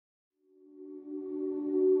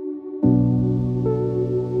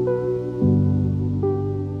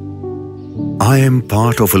I am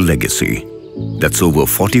part of a legacy that's over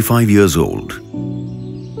 45 years old.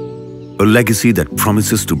 A legacy that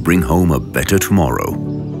promises to bring home a better tomorrow.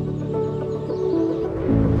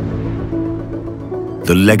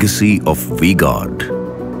 The legacy of V-Guard.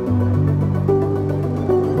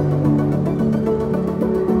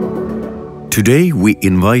 Today we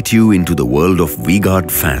invite you into the world of V-Guard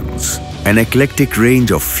fans, an eclectic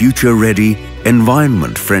range of future-ready,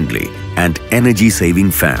 environment-friendly and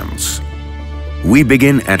energy-saving fans. We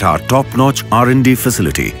begin at our top-notch R&D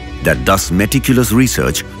facility that does meticulous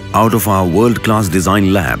research out of our world-class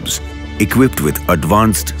design labs, equipped with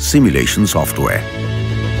advanced simulation software.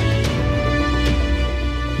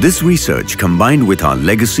 This research, combined with our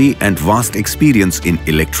legacy and vast experience in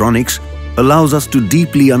electronics, allows us to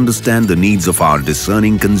deeply understand the needs of our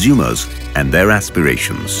discerning consumers and their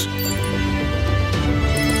aspirations.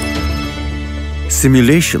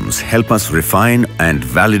 Simulations help us refine and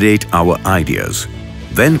validate our ideas.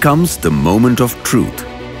 Then comes the moment of truth,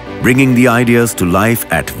 bringing the ideas to life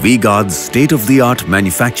at V-Guard's state-of-the-art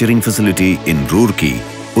manufacturing facility in Roorkee,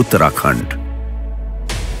 Uttrakhand.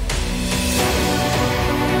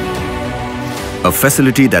 A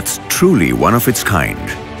facility that's truly one of its kind.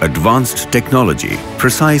 Advanced technology,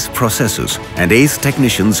 precise processes, and ace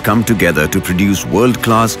technicians come together to produce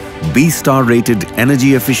world-class, B-star rated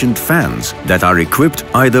energy-efficient fans that are equipped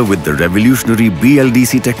either with the revolutionary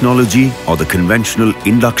BLDC technology or the conventional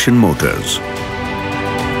induction motors.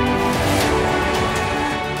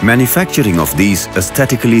 Manufacturing of these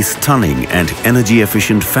aesthetically stunning and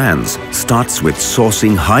energy-efficient fans starts with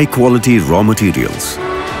sourcing high-quality raw materials.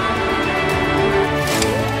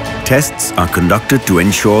 Tests are conducted to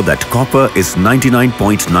ensure that copper is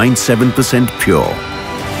 99.97% pure.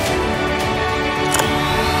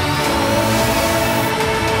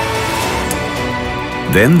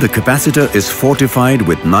 Then the capacitor is fortified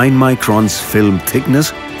with 9 microns film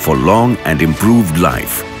thickness for long and improved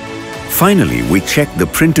life. Finally, we check the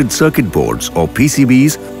printed circuit boards or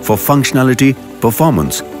PCBs for functionality,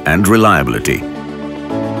 performance and reliability.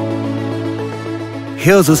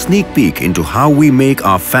 Here's a sneak peek into how we make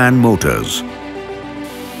our fan motors.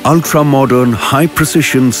 Ultra-modern,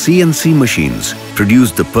 high-precision CNC machines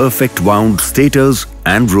produce the perfect wound stators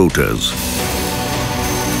and rotors.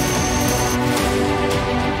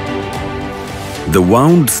 The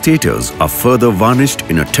wound stators are further varnished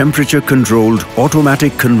in a temperature-controlled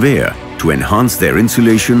automatic conveyor to enhance their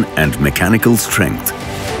insulation and mechanical strength.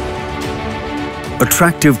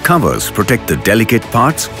 Attractive covers protect the delicate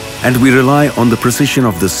parts, and we rely on the precision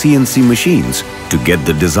of the CNC machines to get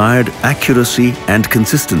the desired accuracy and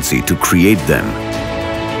consistency to create them.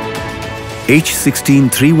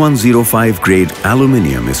 H163105 grade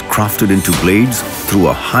aluminium is crafted into blades through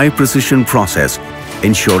a high-precision process,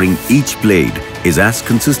 ensuring each blade is as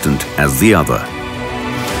consistent as the other.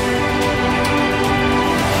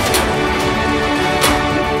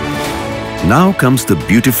 Now comes the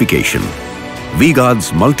beautification.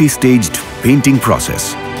 V-Guard's multi-staged painting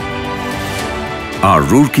process. Our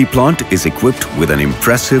Roorkee plant is equipped with an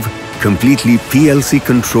impressive, completely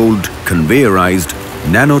PLC-controlled, conveyorized,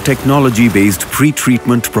 nanotechnology-based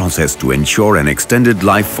pre-treatment process to ensure an extended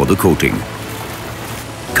life for the coating.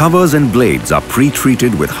 Covers and blades are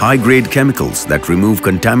pre-treated with high-grade chemicals that remove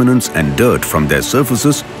contaminants and dirt from their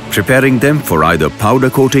surfaces, preparing them for either powder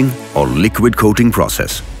coating or liquid coating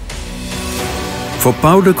process. For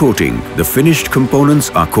powder coating, the finished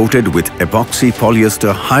components are coated with epoxy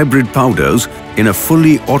polyester hybrid powders in a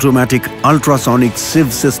fully automatic ultrasonic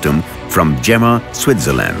sieve system from Gemma,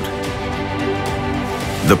 Switzerland.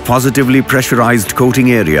 The positively pressurized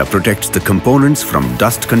coating area protects the components from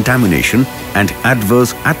dust contamination and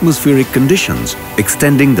adverse atmospheric conditions,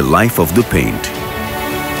 extending the life of the paint.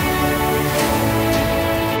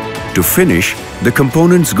 To finish, the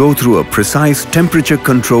components go through a precise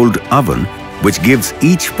temperature-controlled oven which gives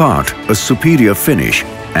each part a superior finish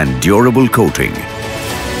and durable coating.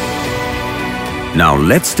 Now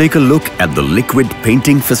let's take a look at the liquid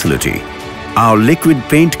painting facility. Our liquid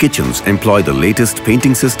paint kitchens employ the latest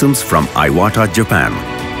painting systems from Iwata, Japan.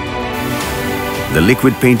 The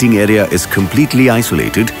liquid painting area is completely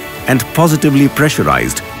isolated and positively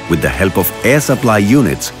pressurized with the help of air supply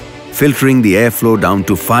units, filtering the airflow down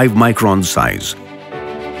to 5 micron size.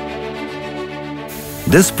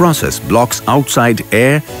 This process blocks outside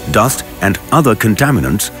air, dust and other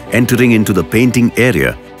contaminants entering into the painting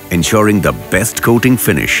area, ensuring the best coating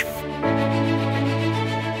finish.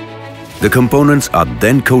 The components are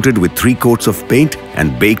then coated with 3 coats of paint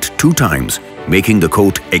and baked 2 times, making the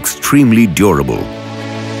coat extremely durable.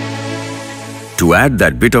 To add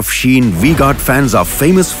that bit of sheen V-Guard fans are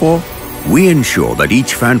famous for, we ensure that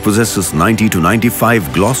each fan possesses 90 to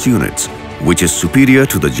 95 gloss units, which is superior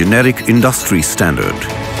to the generic industry standard.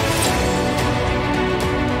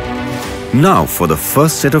 Now for the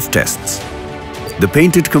first set of tests. The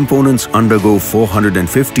painted components undergo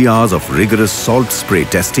 450 hours of rigorous salt spray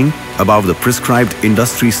testing above the prescribed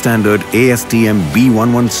industry standard ASTM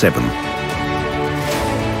B117,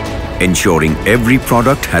 ensuring every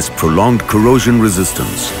product has prolonged corrosion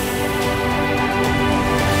resistance.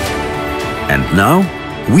 And now,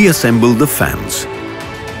 we assemble the fans.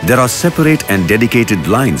 There are separate and dedicated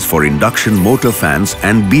lines for induction motor fans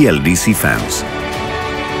and BLDC fans.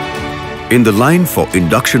 In the line for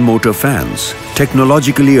induction motor fans,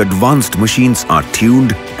 technologically advanced machines are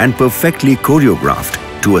tuned and perfectly choreographed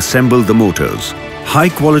to assemble the motors.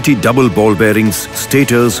 High-quality double ball bearings,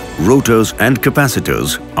 stators, rotors and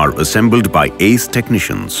capacitors are assembled by ace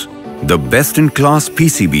technicians. The best-in-class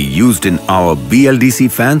PCB used in our BLDC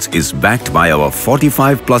fans is backed by our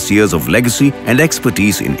 45+ years of legacy and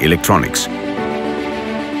expertise in electronics.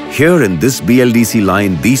 Here in this BLDC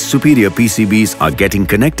line, these superior PCBs are getting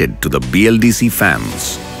connected to the BLDC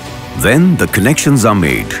fans. Then the connections are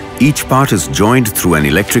made. Each part is joined through an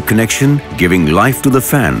electric connection, giving life to the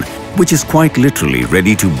fan, which is quite literally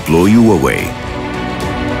ready to blow you away.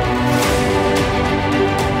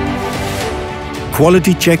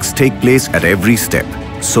 Quality checks take place at every step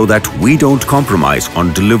so that we don't compromise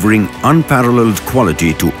on delivering unparalleled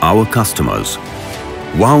quality to our customers.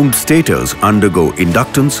 Wound stators undergo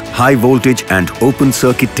inductance, high voltage and open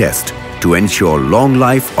circuit test to ensure long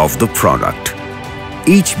life of the product.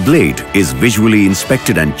 Each blade is visually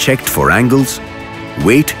inspected and checked for angles,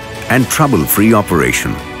 weight and trouble-free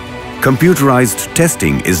operation. Computerized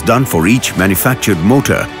testing is done for each manufactured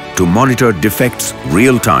motor to monitor defects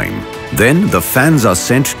real-time. Then the fans are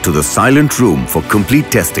sent to the silent room for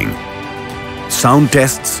complete testing. Sound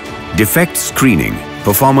tests, defect screening,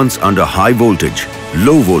 performance under high voltage,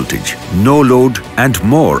 low voltage, no load and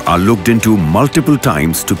more are looked into multiple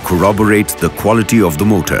times to corroborate the quality of the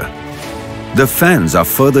motor. The fans are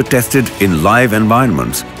further tested in live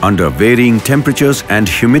environments under varying temperatures and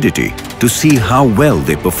humidity to see how well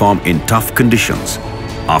they perform in tough conditions.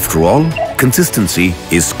 After all, consistency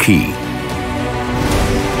is key.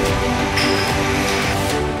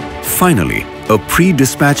 Finally, a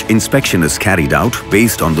pre-dispatch inspection is carried out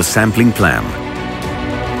based on the sampling plan.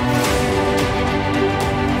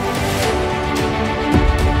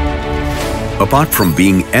 Apart from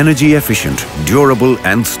being energy efficient, durable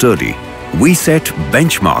and sturdy, we set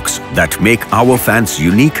benchmarks that make our fans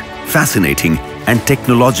unique, fascinating and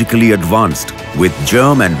technologically advanced with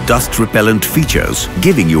germ and dust repellent features,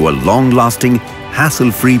 giving you a long-lasting,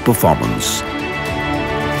 hassle-free performance.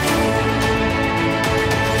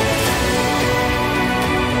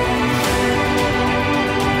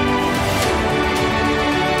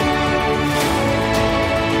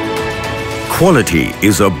 Quality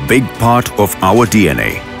is a big part of our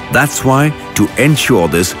DNA. That's why, to ensure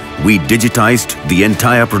this, we digitized the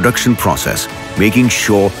entire production process, making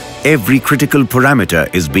sure every critical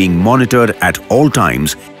parameter is being monitored at all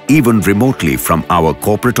times, even remotely from our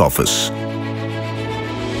corporate office.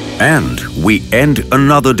 And we end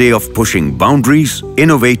another day of pushing boundaries,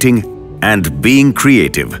 innovating, and being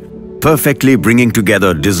creative, perfectly bringing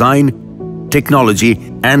together design,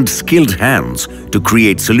 technology, and skilled hands to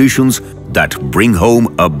create solutions that bring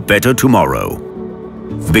home a better tomorrow.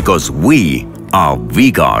 Because we are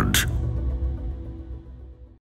V-Guard.